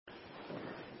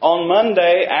On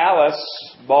Monday,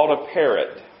 Alice bought a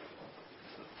parrot.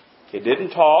 It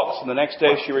didn't talk, so the next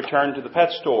day she returned to the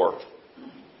pet store.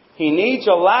 He needs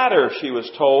a ladder, she was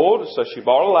told, so she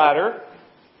bought a ladder.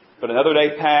 But another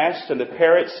day passed, and the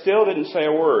parrot still didn't say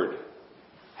a word.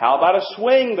 How about a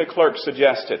swing, the clerk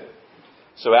suggested.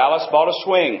 So Alice bought a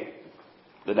swing.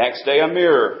 The next day, a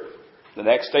mirror. The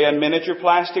next day, a miniature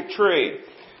plastic tree.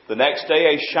 The next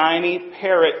day, a shiny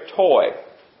parrot toy.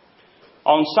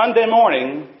 On Sunday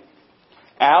morning,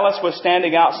 Alice was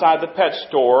standing outside the pet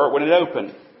store when it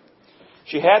opened.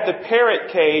 She had the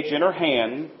parrot cage in her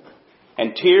hand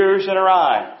and tears in her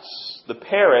eyes. The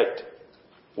parrot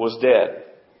was dead.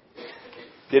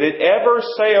 Did it ever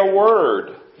say a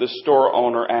word? The store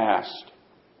owner asked.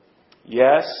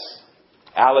 Yes,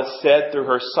 Alice said through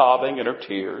her sobbing and her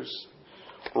tears.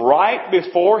 Right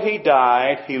before he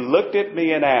died, he looked at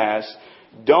me and asked,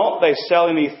 "Don't they sell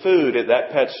any food at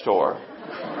that pet store?"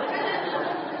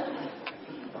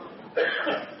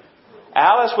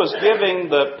 Alice was giving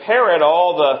the parrot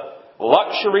all the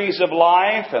luxuries of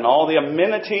life and all the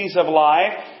amenities of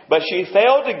life, but she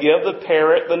failed to give the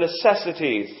parrot the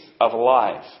necessities of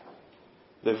life,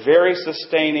 the very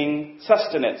sustaining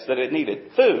sustenance that it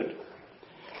needed, food.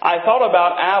 I thought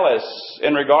about Alice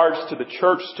in regards to the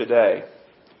church today.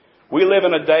 We live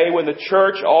in a day when the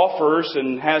church offers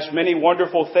and has many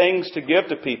wonderful things to give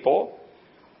to people,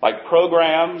 like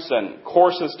programs and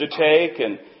courses to take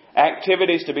and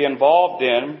activities to be involved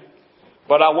in.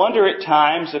 But I wonder at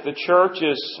times if the church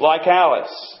is like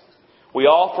Alice. We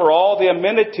offer all the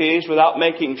amenities without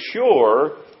making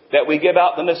sure that we give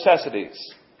out the necessities.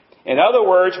 In other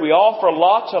words, we offer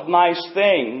lots of nice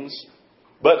things,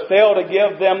 but fail to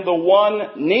give them the one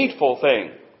needful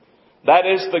thing. That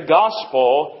is the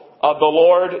gospel of the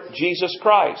Lord Jesus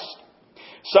Christ.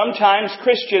 Sometimes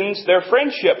Christians, their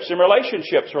friendships and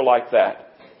relationships are like that.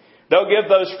 They'll give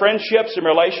those friendships and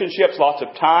relationships lots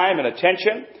of time and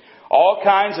attention, all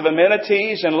kinds of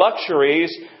amenities and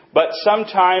luxuries, but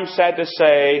sometimes, sad to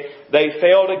say, they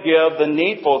fail to give the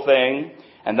needful thing,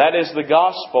 and that is the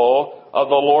gospel of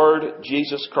the Lord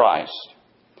Jesus Christ.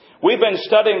 We've been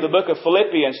studying the book of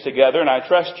Philippians together, and I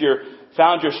trust you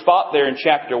found your spot there in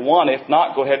chapter 1. If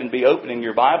not, go ahead and be opening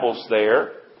your Bibles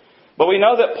there. But we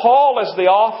know that Paul is the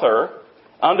author,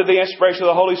 under the inspiration of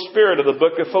the Holy Spirit, of the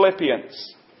book of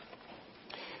Philippians.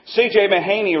 C.J.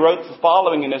 Mahaney wrote the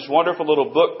following in his wonderful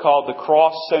little book called The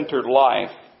Cross-Centered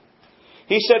Life.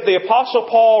 He said, the Apostle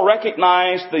Paul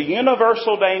recognized the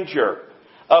universal danger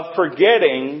of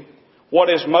forgetting what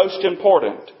is most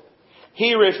important.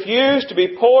 He refused to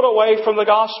be pulled away from the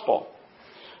gospel.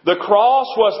 The cross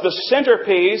was the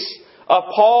centerpiece of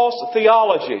Paul's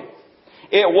theology.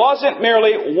 It wasn't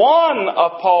merely one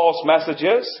of Paul's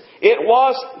messages. It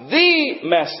was the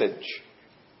message.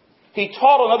 He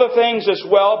taught on other things as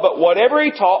well, but whatever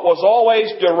he taught was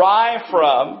always derived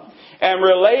from and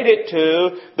related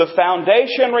to the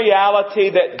foundation reality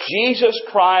that Jesus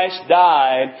Christ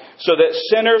died so that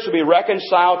sinners would be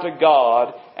reconciled to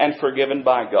God and forgiven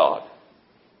by God.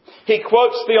 He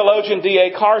quotes theologian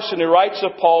D.A. Carson, who writes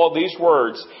of Paul these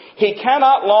words, "He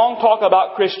cannot long talk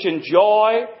about Christian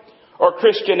joy or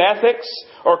Christian ethics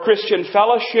or Christian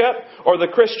fellowship or the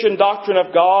Christian doctrine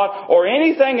of God or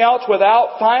anything else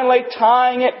without finally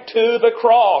tying it to the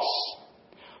cross."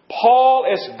 Paul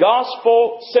is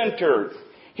gospel-centered.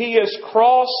 He is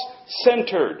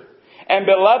cross-centered. And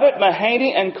beloved,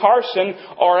 Mahaney and Carson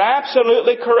are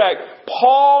absolutely correct.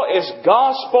 Paul is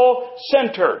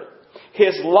gospel-centered.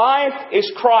 His life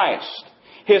is Christ.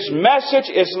 His message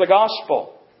is the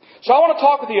gospel. So I want to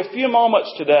talk with you a few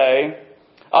moments today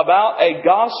about a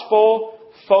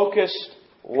gospel-focused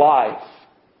life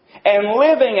and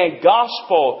living a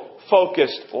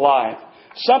gospel-focused life.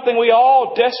 Something we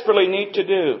all desperately need to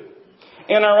do.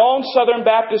 In our own Southern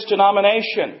Baptist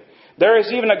denomination, there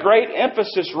is even a great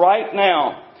emphasis right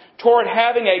now toward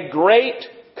having a Great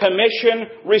Commission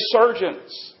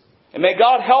resurgence. And may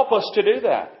God help us to do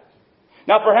that.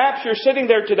 Now perhaps you're sitting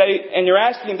there today and you're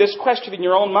asking this question in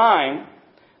your own mind.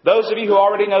 Those of you who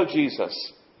already know Jesus.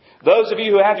 Those of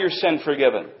you who have your sin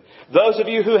forgiven. Those of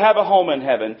you who have a home in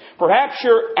heaven. Perhaps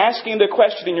you're asking the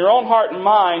question in your own heart and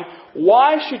mind,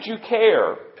 why should you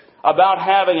care about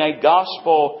having a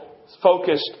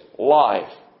gospel-focused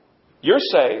life? You're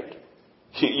saved.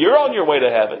 You're on your way to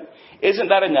heaven. Isn't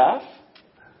that enough?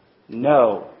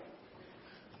 No.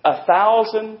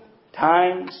 1,000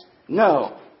 times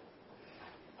no.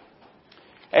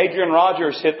 Adrian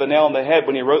Rogers hit the nail on the head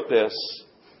when he wrote this.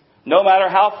 No matter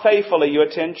how faithfully you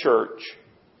attend church,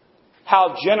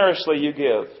 how generously you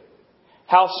give,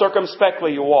 how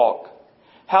circumspectly you walk,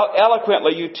 how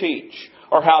eloquently you teach,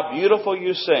 or how beautiful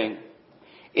you sing,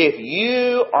 If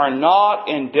you are not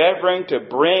endeavoring to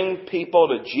bring people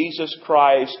to Jesus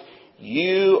Christ,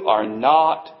 you are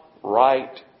not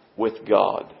right with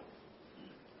God.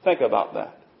 Think about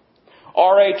that.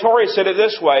 R.A. Torrey said it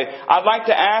this way: I'd like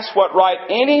to ask what right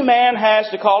any man has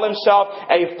to call himself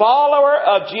a follower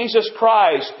of Jesus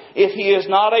Christ if he is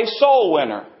not a soul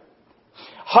winner.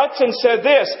 Hudson said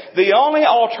this: the only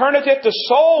alternative to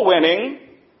soul winning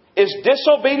is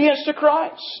disobedience to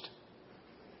Christ.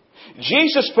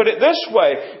 Jesus put it this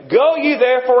way: Go ye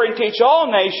therefore and teach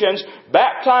all nations,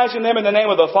 baptizing them in the name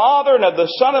of the Father and of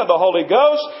the Son and of the Holy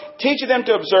Ghost, teaching them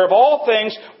to observe all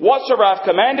things whatsoever I've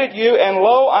commanded you, and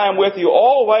lo, I am with you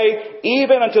always,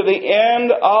 even unto the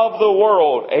end of the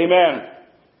world. Amen.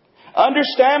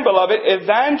 Understand, beloved,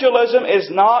 evangelism is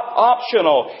not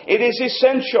optional. It is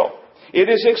essential. It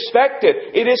is expected.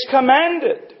 It is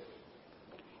commanded.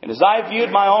 And as I viewed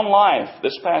my own life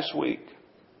this past week,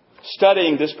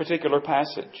 studying this particular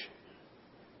passage,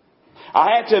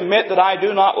 I had to admit that I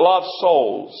do not love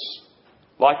souls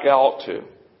like I ought to.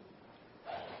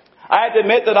 I had to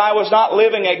admit that I was not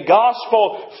living a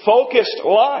gospel-focused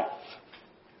life.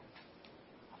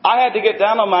 I had to get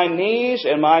down on my knees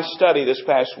in my study this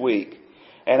past week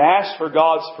and ask for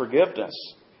God's forgiveness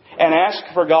and ask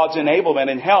for God's enablement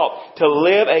and help to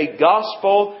live a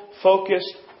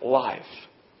gospel-focused life.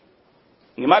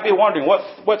 You might be wondering,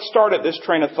 what started this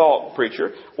train of thought,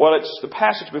 preacher? Well, it's the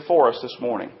passage before us this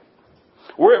morning.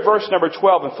 We're at verse number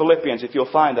 12 in Philippians. If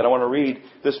you'll find that, I want to read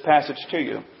this passage to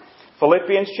you.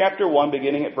 Philippians chapter 1,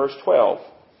 beginning at verse 12.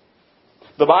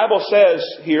 The Bible says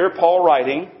here, Paul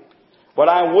writing, But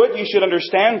I would ye should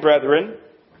understand, brethren,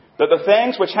 that the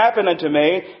things which happened unto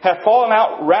me have fallen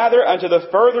out rather unto the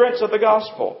furtherance of the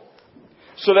gospel,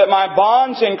 so that my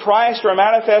bonds in Christ are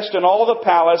manifest in all the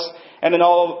palace and in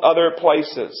all other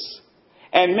places.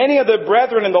 And many of the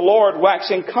brethren in the Lord,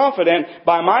 waxing confident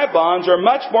by my bonds, are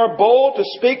much more bold to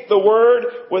speak the word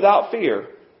without fear.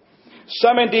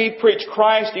 Some indeed preach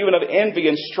Christ even of envy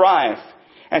and strife,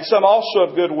 and some also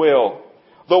of goodwill.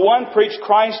 The one preached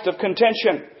Christ of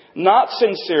contention, not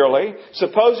sincerely,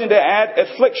 supposing to add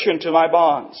affliction to my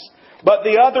bonds. But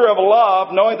the other of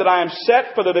love, knowing that I am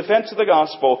set for the defense of the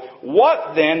gospel.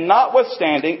 What then,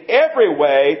 notwithstanding, every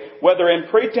way, whether in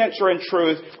pretense or in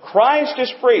truth, Christ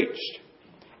is preached.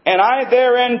 And I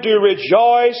therein do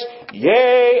rejoice,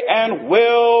 yea, and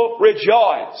will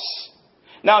rejoice.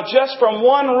 Now, just from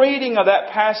one reading of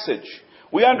that passage,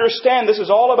 we understand this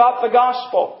is all about the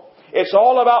gospel. It's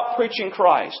all about preaching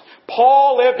Christ.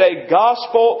 Paul lived a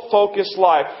gospel-focused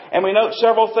life. And we note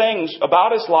several things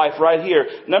about his life right here.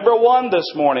 Number one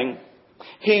this morning,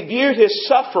 he viewed his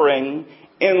suffering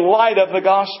in light of the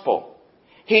gospel.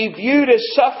 He viewed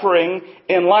his suffering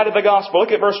in light of the gospel.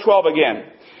 Look at verse 12 again.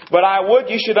 But I would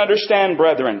ye should understand,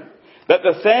 brethren, that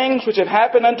the things which have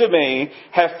happened unto me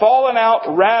have fallen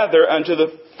out rather unto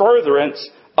the furtherance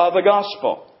of the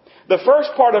gospel. The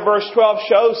first part of verse 12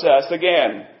 shows us,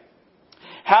 again,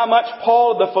 how much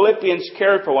Paul and the Philippians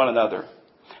cared for one another.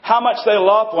 How much they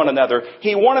loved one another.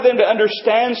 He wanted them to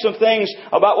understand some things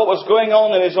about what was going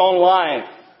on in his own life.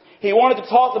 He wanted to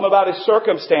talk to them about his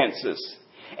circumstances.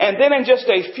 And then in just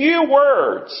a few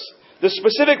words, the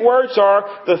specific words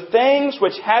are, the things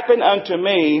which happened unto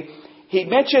me. He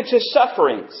mentions his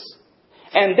sufferings.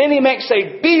 And then he makes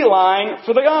a beeline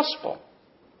for the gospel.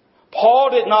 Paul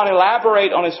did not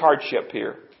elaborate on his hardship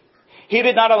here. He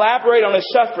did not elaborate on his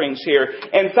sufferings here.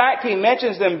 In fact, he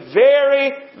mentions them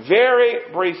very,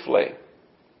 very briefly.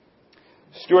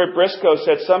 Stuart Briscoe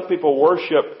said some people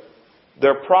worship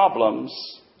their problems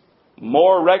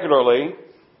more regularly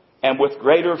and with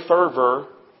greater fervor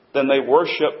than they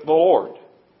worship the Lord.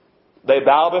 They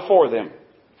bow before them.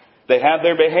 They have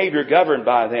their behavior governed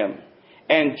by them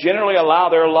and generally allow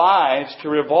their lives to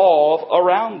revolve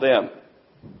around them.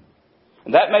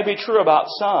 And that may be true about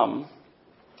some,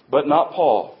 but not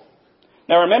Paul.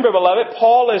 Now remember, beloved,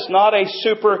 Paul is not a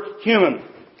superhuman.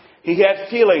 He had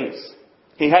feelings.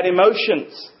 He had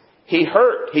emotions. He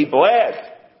hurt. He bled.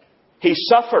 He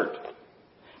suffered.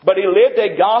 But he lived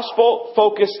a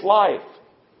gospel-focused life.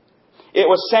 It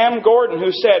was Sam Gordon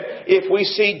who said, if we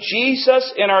see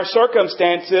Jesus in our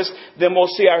circumstances, then we'll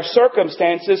see our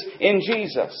circumstances in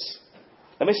Jesus.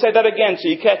 Let me say that again so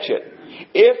you catch it.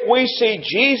 If we see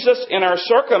Jesus in our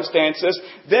circumstances,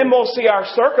 then we'll see our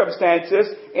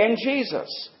circumstances in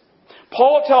Jesus.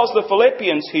 Paul tells the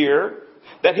Philippians here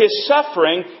that his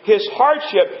suffering, his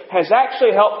hardship, has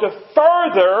actually helped to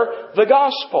further the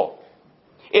gospel.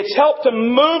 It's helped to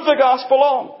move the gospel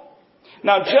on.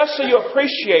 Now, just so you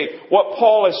appreciate what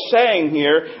Paul is saying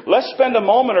here, let's spend a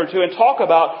moment or two and talk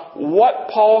about what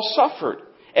Paul suffered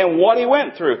and what he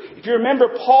went through. If you remember,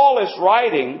 Paul is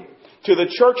writing to the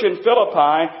church in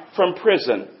Philippi from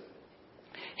prison.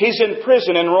 He's in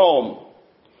prison in Rome.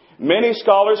 Many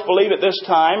scholars believe at this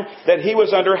time that he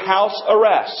was under house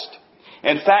arrest.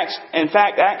 In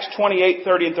fact, Acts 28,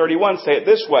 30 and 31 say it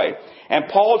this way. And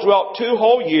Paul dwelt 2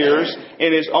 whole years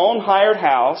in his own hired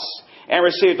house and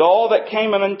received all that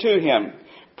came unto him,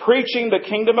 preaching the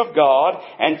kingdom of God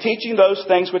and teaching those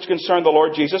things which concern the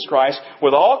Lord Jesus Christ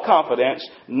with all confidence,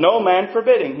 no man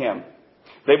forbidding him.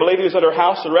 They believe he was under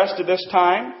house arrest at this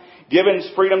time, given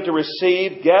freedom to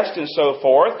receive guests and so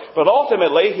forth, but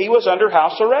ultimately he was under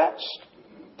house arrest.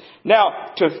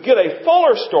 Now, to get a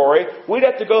fuller story, we'd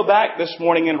have to go back this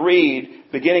morning and read,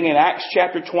 beginning in Acts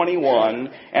chapter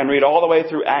 21, and read all the way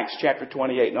through Acts chapter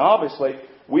 28. Now, obviously,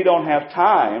 we don't have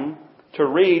time to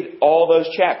read all those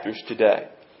chapters today.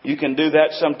 You can do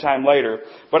that sometime later.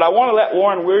 But I want to let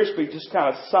Warren Wiersbe just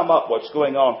kind of sum up what's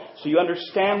going on so you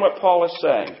understand what Paul is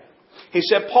saying. He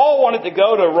said Paul wanted to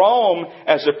go to Rome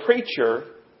as a preacher,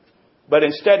 but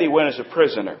instead he went as a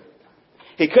prisoner.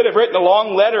 He could have written a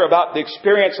long letter about the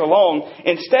experience alone.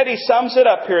 Instead, he sums it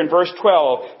up here in verse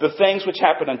 12, the things which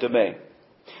happened unto me.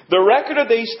 The record of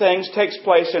these things takes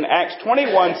place in Acts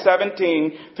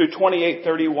 21:17 through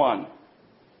 28:31.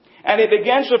 And it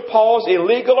begins with Paul's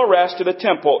illegal arrest to the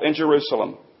temple in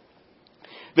Jerusalem.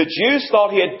 The Jews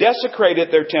thought he had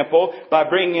desecrated their temple by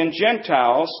bringing in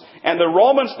Gentiles, and the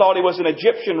Romans thought he was an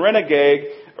Egyptian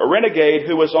renegade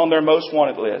who was on their most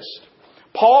wanted list.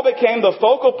 Paul became the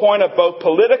focal point of both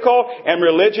political and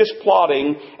religious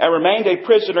plotting and remained a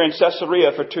prisoner in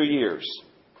Caesarea for 2 years.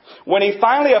 When he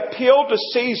finally appealed to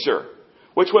Caesar,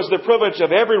 which was the privilege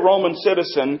of every Roman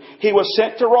citizen, he was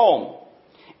sent to Rome.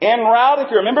 En route,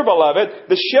 if you remember, beloved,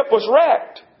 the ship was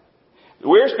wrecked.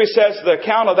 Wiersbe says the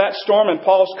account of that storm and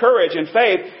Paul's courage and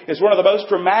faith is one of the most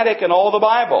dramatic in all the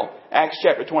Bible. Acts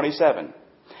chapter 27.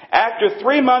 After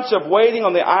 3 months of waiting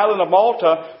on the island of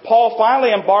Malta, Paul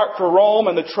finally embarked for Rome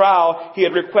and the trial he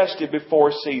had requested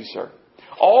before Caesar.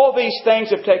 All these things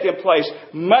have taken place.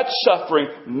 Much suffering,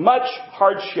 much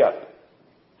hardship.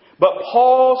 But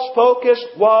Paul's focus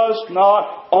was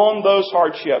not on those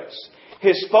hardships.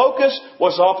 His focus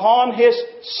was upon his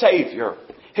Savior.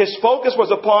 His focus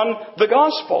was upon the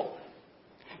gospel.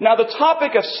 Now, the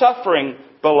topic of suffering,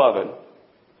 beloved,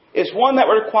 is one that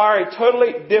would require a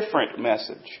totally different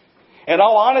message. In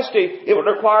all honesty, it would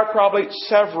require probably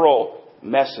several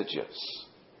messages.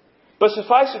 But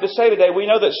suffice it to say today, we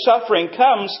know that suffering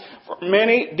comes for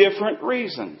many different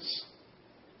reasons.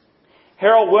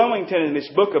 Harold Wilmington, in his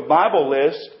book of Bible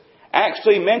List,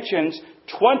 actually mentions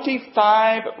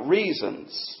 25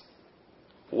 reasons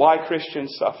why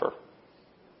Christians suffer.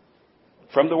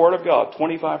 From the Word of God,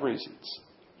 25 reasons.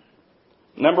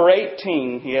 Number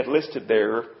 18 he had listed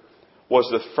there was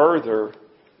to further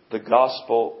the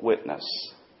gospel witness.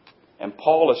 And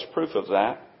Paul is proof of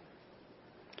that.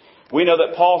 We know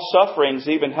that Paul's sufferings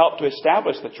even helped to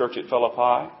establish the church at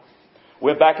Philippi. We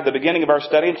went back at the beginning of our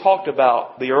study and talked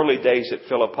about the early days at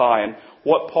Philippi and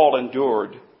what Paul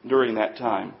endured during that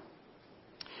time.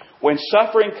 When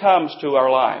suffering comes to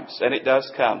our lives, and it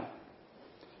does come,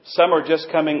 some are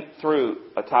just coming through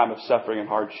a time of suffering and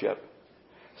hardship.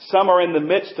 Some are in the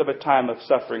midst of a time of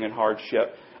suffering and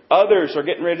hardship. Others are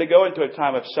getting ready to go into a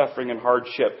time of suffering and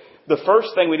hardship. The first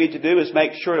thing we need to do is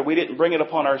make sure that we didn't bring it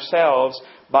upon ourselves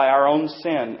by our own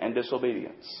sin and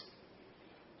disobedience.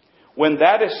 When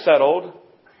that is settled,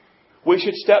 we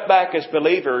should step back as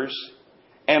believers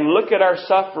and look at our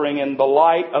suffering in the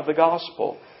light of the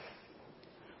gospel.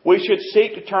 We should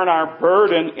seek to turn our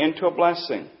burden into a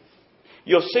blessing.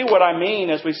 You'll see what I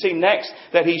mean as we see next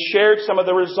that he shared some of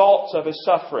the results of his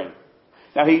suffering.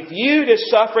 Now, he viewed his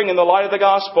suffering in the light of the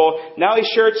gospel. Now he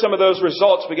shared some of those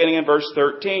results beginning in verse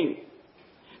 13.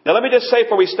 Now, let me just say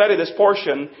before we study this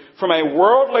portion, from a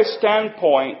worldly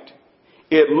standpoint,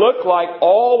 it looked like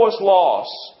all was lost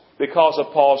because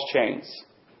of Paul's chains.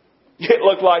 It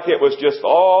looked like it was just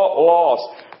all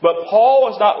lost. But Paul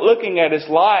was not looking at his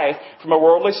life from a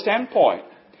worldly standpoint.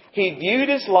 He viewed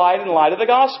his life in light of the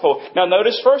gospel. Now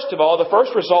notice, first of all, the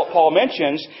first result Paul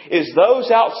mentions is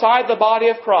those outside the body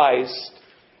of Christ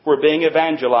were being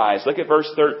evangelized. Look at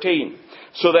verse 13.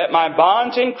 So that my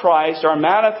bonds in Christ are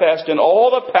manifest in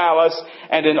all the palace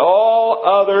and in all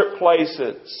other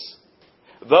places.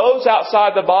 Those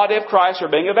outside the body of Christ are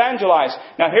being evangelized.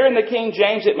 Now here in the King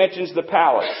James it mentions the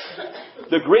palace.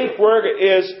 The Greek word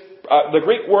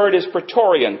is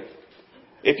praetorian.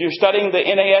 If you're studying the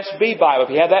NASB Bible,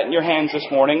 if you have that in your hands this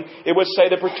morning, it would say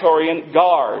the Praetorian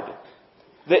Guard.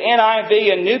 The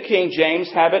NIV and New King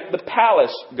James have it the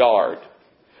Palace Guard.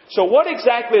 So what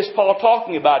exactly is Paul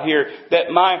talking about here? That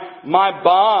my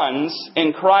bonds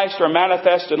in Christ are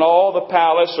manifest in all the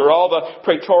palace or all the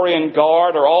Praetorian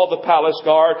Guard or all the palace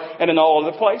guard and in all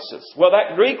of the places. Well,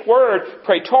 that Greek word,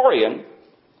 Praetorian,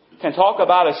 can talk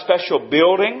about a special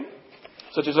building,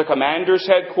 such as a commander's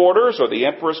headquarters or the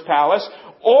emperor's palace,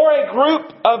 or a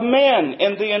group of men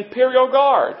in the imperial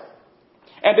guard.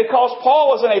 And because Paul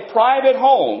was in a private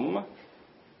home,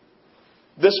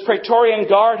 this Praetorian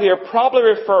Guard here probably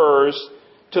refers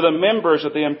to the members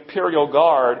of the imperial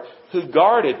guard who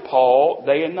guarded Paul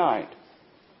day and night.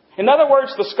 In other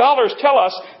words, the scholars tell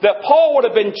us that Paul would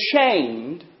have been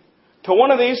chained to one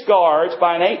of these guards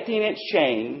by an 18-inch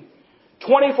chain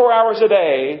 24 hours a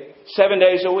day, 7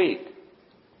 days a week.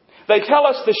 They tell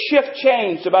us the shift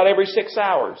changed about every 6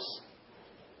 hours.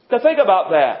 Now think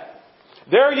about that.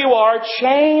 There you are,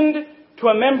 chained to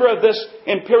a member of this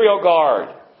imperial guard,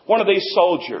 one of these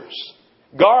soldiers,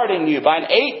 guarding you by an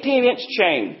 18-inch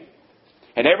chain.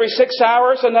 And every 6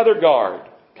 hours, another guard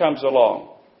comes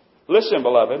along. Listen,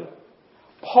 beloved,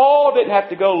 Paul didn't have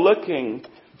to go looking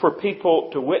for people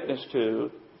to witness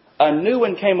to. A new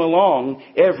one came along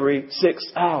every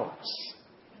 6 hours.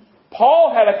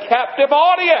 Paul had a captive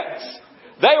audience.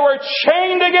 They were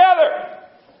chained together.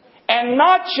 And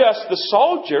not just the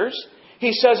soldiers,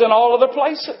 he says in all other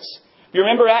places. You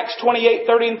remember Acts 28,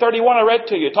 30 and 31 I read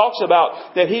to you. It talks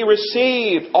about that he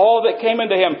received all that came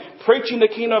into him, preaching the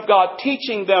kingdom of God,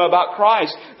 teaching them about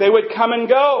Christ. They would come and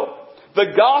go.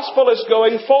 The gospel is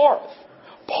going forth.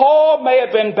 Paul may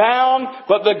have been bound,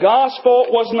 but the gospel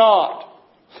was not.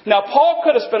 Now, Paul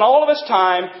could have spent all of his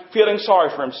time feeling sorry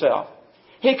for himself.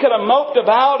 He could have moped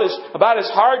about his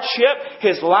hardship,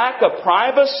 his lack of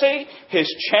privacy,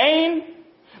 his chain.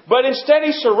 But instead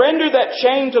he surrendered that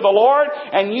chain to the Lord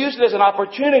and used it as an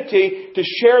opportunity to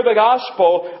share the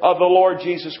gospel of the Lord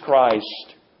Jesus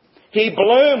Christ. He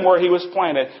bloomed where he was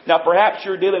planted. Now perhaps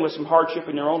you're dealing with some hardship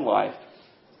in your own life.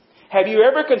 Have you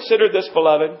ever considered this,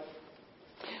 beloved?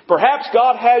 Perhaps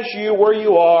God has you where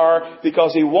you are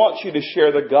because He wants you to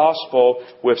share the gospel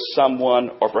with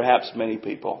someone or perhaps many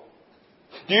people.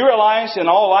 Do you realize, in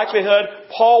all likelihood,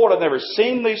 Paul would have never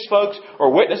seen these folks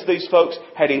or witnessed these folks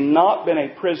had he not been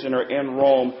a prisoner in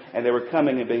Rome and they were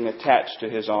coming and being attached to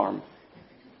his arm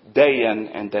day in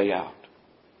and day out.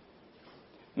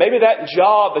 Maybe that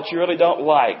job that you really don't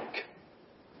like.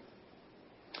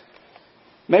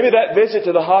 Maybe that visit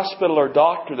to the hospital or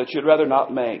doctor that you'd rather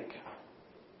not make.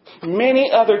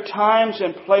 Many other times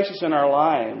and places in our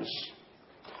lives.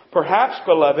 Perhaps,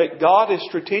 beloved, God is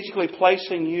strategically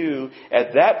placing you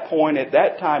at that point, at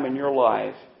that time in your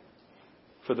life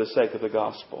for the sake of the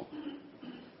gospel.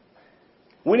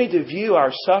 We need to view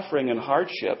our suffering and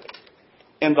hardship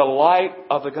in the light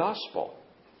of the gospel.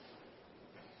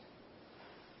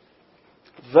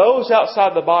 Those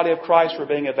outside the body of Christ were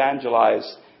being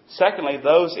evangelized. Secondly,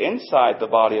 those inside the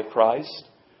body of Christ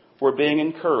were being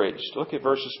encouraged. Look at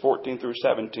verses 14 through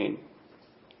 17.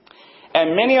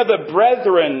 And many of the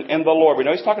brethren in the Lord, we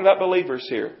know he's talking about believers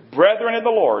here, brethren in the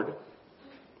Lord,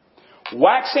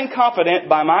 waxing confident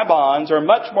by my bonds, are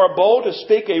much more bold to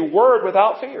speak a word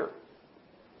without fear.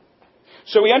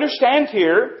 So we understand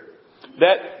here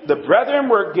that the brethren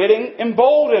were getting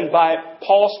emboldened by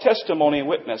Paul's testimony and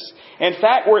witness. In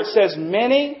fact, where it says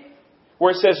many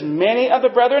of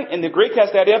the brethren, in the Greek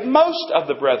has the idea of most of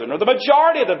the brethren, or the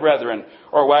majority of the brethren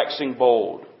are waxing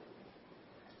bold.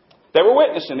 They were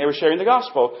witnessing, they were sharing the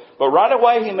gospel. But right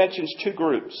away he mentions two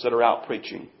groups that are out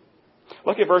preaching.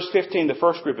 Look at verse 15, the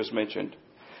first group is mentioned.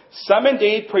 Some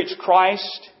indeed preach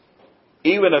Christ,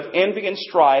 even of envy and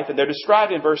strife, and they're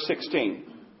described in verse 16.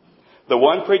 The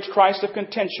one preached Christ of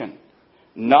contention,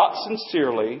 not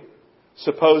sincerely,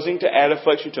 supposing to add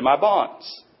affliction to my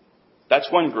bonds. That's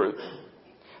one group.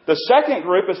 The second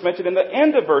group is mentioned in the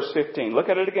end of verse 15. Look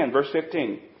at it again, verse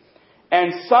 15.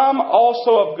 And some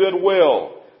also of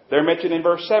goodwill. They're mentioned in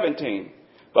verse 17.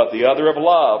 But the other of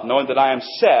love, knowing that I am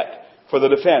set for the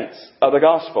defense of the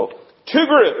gospel. Two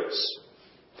groups.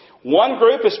 One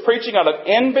group is preaching out of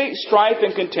envy, strife,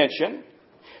 and contention.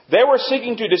 They were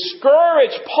seeking to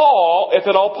discourage Paul, if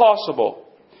at all possible.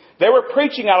 They were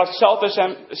preaching out of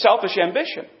selfish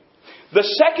ambition. The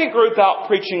second group out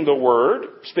preaching the word,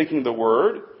 speaking the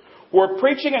word, were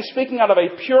preaching and speaking out of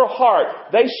a pure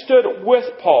heart. They stood with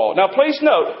Paul. Now please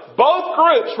note, both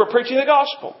groups were preaching the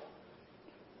gospel.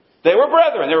 They were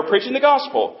brethren. They were preaching the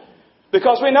gospel.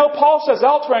 Because we know Paul says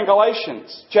elsewhere in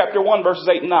Galatians chapter 1 verses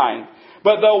 8 and 9,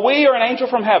 but though we or an angel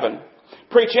from heaven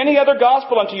preach any other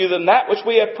gospel unto you than that which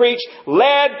we have preached,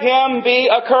 let him be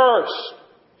accursed.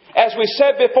 As we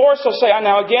said before, so say I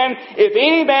now again, if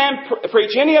any man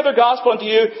preach any other gospel unto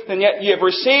you than yet ye have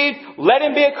received, let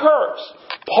him be accursed.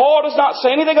 Paul does not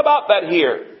say anything about that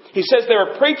here. He says they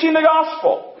were preaching the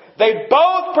gospel. They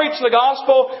both preached the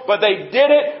gospel, but they did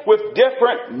it with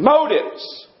different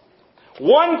motives.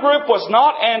 One group was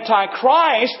not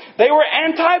anti-Christ, they were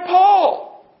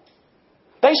anti-Paul.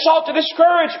 They sought to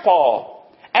discourage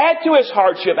Paul, add to his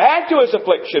hardship, add to his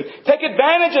affliction, take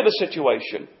advantage of the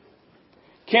situation.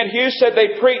 Kent Hughes said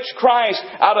they preached Christ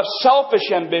out of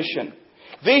selfish ambition.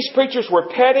 These preachers were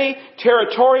petty,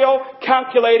 territorial,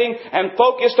 calculating, and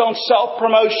focused on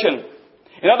self-promotion.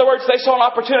 In other words, they saw an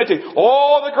opportunity.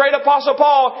 Oh, the great Apostle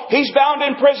Paul, he's bound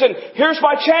in prison. Here's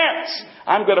my chance.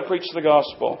 I'm going to preach the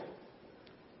gospel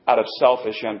out of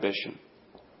selfish ambition.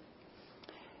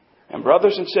 And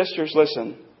brothers and sisters,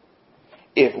 listen.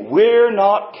 If we're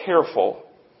not careful,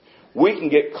 we can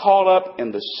get caught up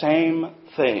in the same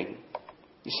thing.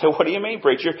 You say, what do you mean,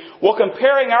 preacher? Well,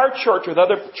 comparing our church with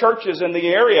other churches in the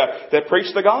area that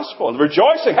preach the gospel and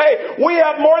rejoicing, hey, we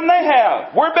have more than they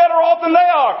have. We're better off than they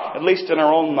are, at least in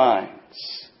our own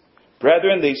minds.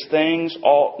 Brethren, these things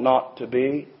ought not to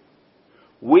be.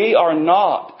 We are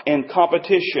not in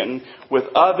competition with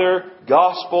other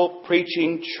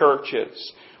gospel-preaching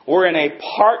churches. We're in a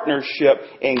partnership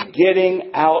in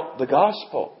getting out the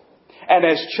gospel. And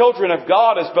as children of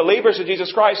God, as believers of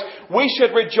Jesus Christ, we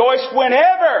should rejoice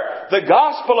whenever the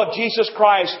gospel of Jesus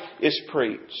Christ is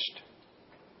preached.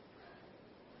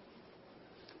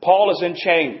 Paul is in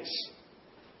chains.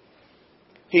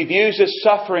 He views his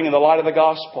suffering in the light of the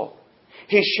gospel.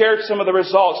 He shared some of the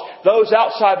results. Those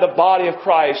outside the body of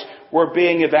Christ were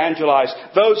being evangelized.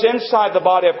 Those inside the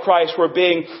body of Christ were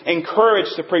being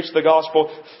encouraged to preach the gospel.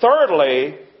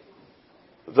 Thirdly,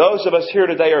 those of us here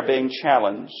today are being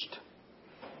challenged.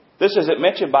 This isn't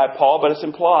mentioned by Paul, but it's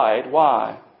implied.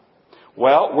 Why?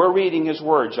 Well, we're reading his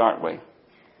words, aren't we?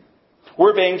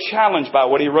 We're being challenged by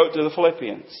what he wrote to the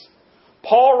Philippians.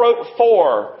 Paul wrote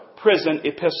 4 prison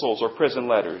epistles or prison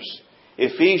letters.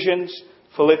 Ephesians,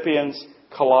 Philippians,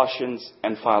 Colossians,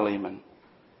 and Philemon.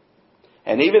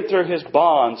 And even through his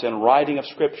bonds and writing of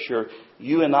Scripture,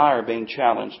 you and I are being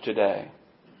challenged today.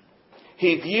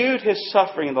 He viewed his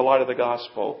suffering in the light of the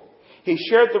gospel. He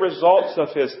shared the results of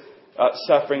his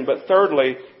suffering, but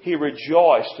thirdly, he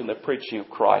rejoiced in the preaching of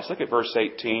Christ. Look at verse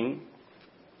 18.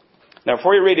 Now,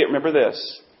 before you read it, remember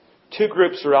this. 2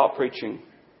 groups are out preaching.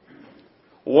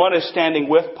 One is standing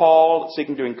with Paul,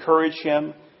 seeking to encourage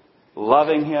him,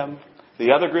 loving him.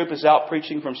 The other group is out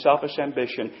preaching from selfish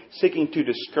ambition, seeking to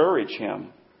discourage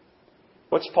him.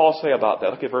 What's Paul say about that?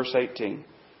 Look at verse 18.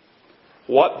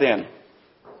 What then?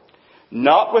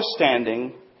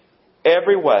 Notwithstanding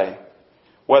every way,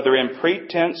 whether in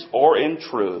pretense or in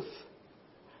truth,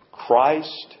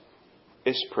 Christ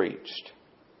is preached.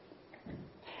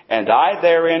 And I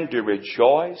therein do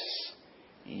rejoice,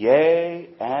 yea,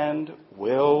 and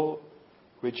will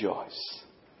rejoice.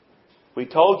 We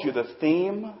told you the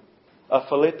theme of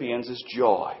Philippians is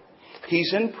joy.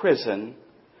 He's in prison,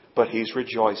 but he's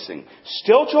rejoicing.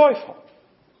 Still joyful.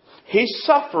 He's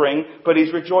suffering, but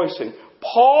he's rejoicing.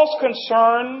 Paul's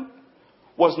concern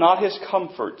was not his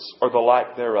comforts or the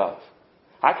lack thereof.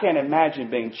 I can't imagine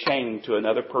being chained to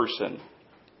another person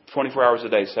 24 hours a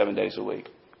day, 7 days a week.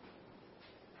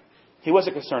 He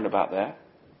wasn't concerned about that.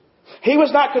 He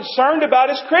was not concerned about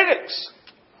his critics.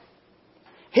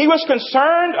 He was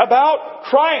concerned about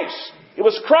Christ. It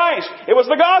was Christ. It was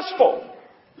the gospel.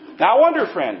 Now I wonder,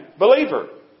 friend, believer,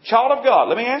 child of God,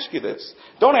 let me ask you this.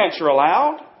 Don't answer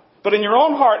aloud, but in your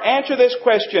own heart, answer this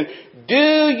question. Do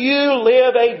you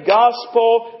live a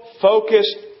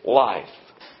gospel-focused life?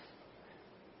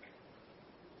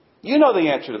 You know the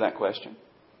answer to that question.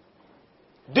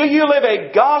 Do you live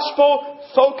a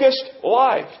gospel-focused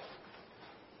life?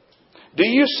 Do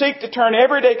you seek to turn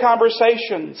everyday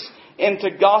conversations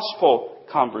into gospel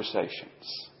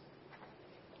conversations?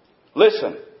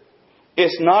 Listen,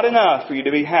 it's not enough for you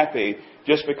to be happy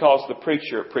just because the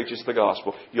preacher preaches the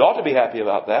gospel. You ought to be happy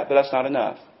about that, but that's not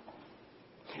enough.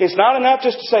 It's not enough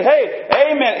just to say, hey,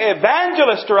 amen,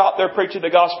 evangelists are out there preaching the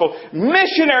gospel.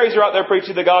 Missionaries are out there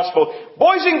preaching the gospel.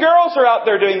 Boys and girls are out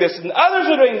there doing this, and others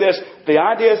are doing this. The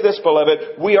idea is this,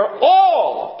 beloved. We are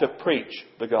all to preach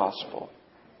the gospel,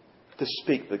 to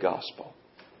speak the gospel.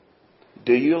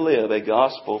 Do you live a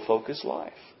gospel-focused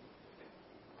life?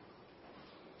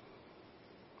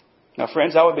 Now,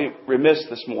 friends, I would be remiss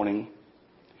this morning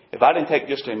if I didn't take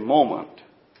just a moment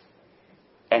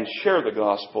and share the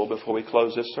gospel before we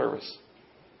close this service.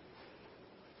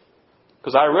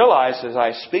 Because I realize as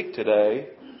I speak today,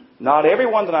 not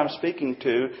everyone that I'm speaking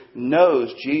to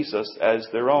knows Jesus as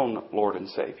their own Lord and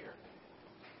Savior.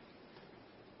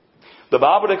 The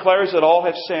Bible declares that all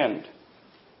have sinned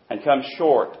and come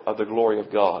short of the glory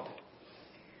of God.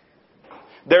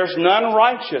 There's none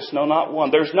righteous, no, not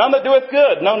one. There's none that doeth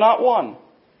good, no, not one.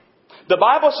 The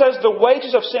Bible says the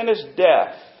wages of sin is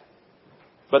death,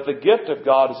 but the gift of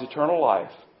God is eternal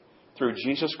life through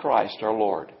Jesus Christ our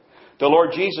Lord. The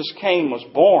Lord Jesus came, was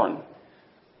born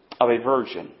of a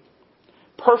virgin.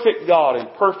 Perfect God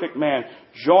and perfect man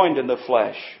joined in the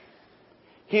flesh.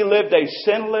 He lived a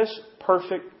sinless,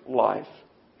 perfect life.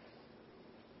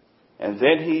 And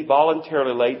then He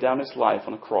voluntarily laid down His life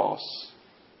on a cross.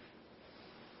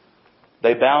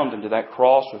 They bound Him to that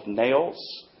cross with nails.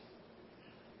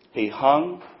 He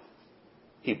hung.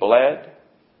 He bled.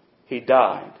 He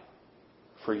died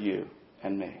for you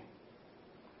and me.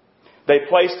 They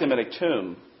placed Him in a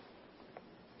tomb.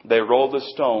 They rolled the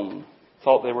stone,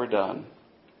 thought they were done.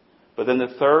 But then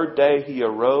the third day He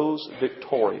arose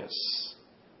victorious.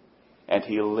 And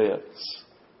He lives.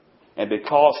 And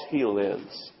because He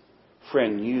lives,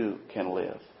 friend, you can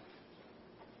live.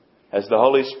 As the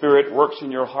Holy Spirit works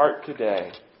in your heart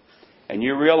today, and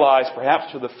you realize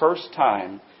perhaps for the first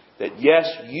time that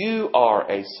yes, you are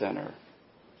a sinner.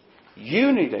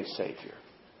 You need a Savior.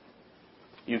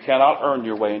 You cannot earn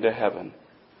your way into heaven.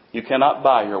 You cannot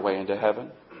buy your way into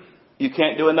heaven. You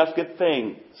can't do enough good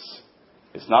things.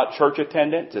 It's not church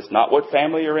attendance. It's not what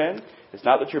family you're in. It's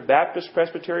not that you're Baptist,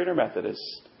 Presbyterian, or Methodist.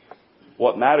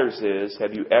 What matters is,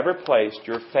 have you ever placed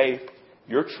your faith,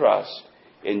 your trust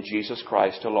in Jesus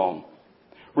Christ alone?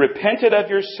 Repented of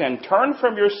your sin, turned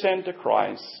from your sin to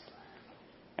Christ,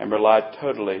 and relied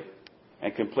totally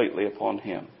and completely upon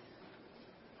Him.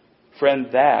 Friend,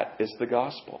 that is the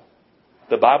gospel.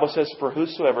 The Bible says, for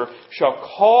whosoever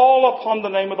shall call upon the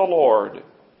name of the Lord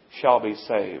shall be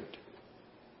saved.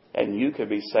 And you can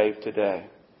be saved today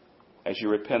as you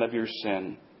repent of your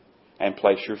sin and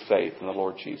place your faith in the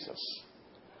Lord Jesus.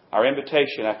 Our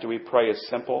invitation after we pray is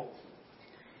simple.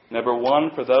 Number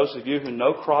one, for those of you who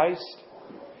know Christ,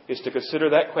 is to consider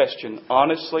that question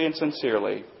honestly and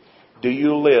sincerely. Do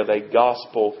you live a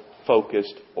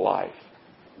gospel-focused life?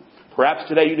 Perhaps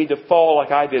today you need to fall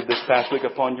like I did this past week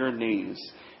upon your knees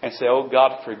and say, oh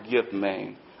God, forgive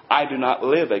me. I do not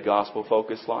live a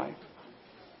gospel-focused life.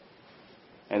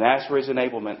 And ask for His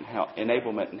enablement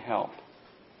and help.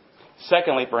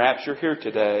 Secondly, perhaps you're here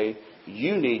today.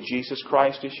 You need Jesus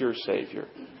Christ as your Savior.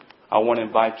 I want to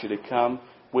invite you to come.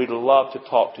 We'd love to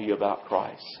talk to you about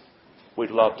Christ.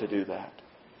 We'd love to do that.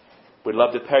 We'd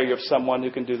love to pair you with someone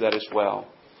who can do that as well.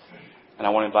 And I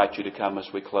want to invite you to come as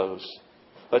we close.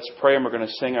 Let's pray, and we're going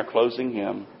to sing our closing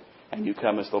hymn, and you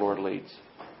come as the Lord leads.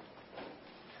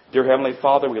 Dear Heavenly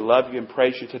Father, we love you and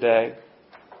praise you today.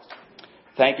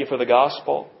 Thank you for the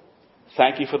gospel.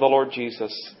 Thank you for the Lord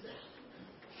Jesus.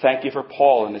 Thank you for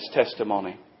Paul and his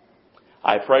testimony.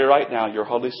 I pray right now your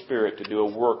Holy Spirit to do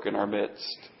a work in our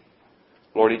midst.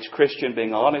 Lord, each Christian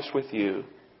being honest with you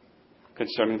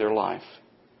concerning their life.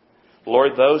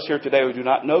 Lord, those here today who do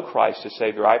not know Christ as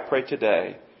Savior, I pray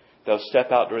today they'll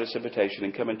step out during this invitation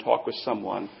and come and talk with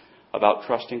someone about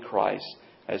trusting Christ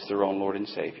as their own Lord and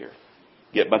Savior.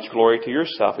 Get much glory to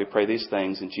yourself. We pray these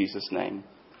things in Jesus' name.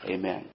 Amen.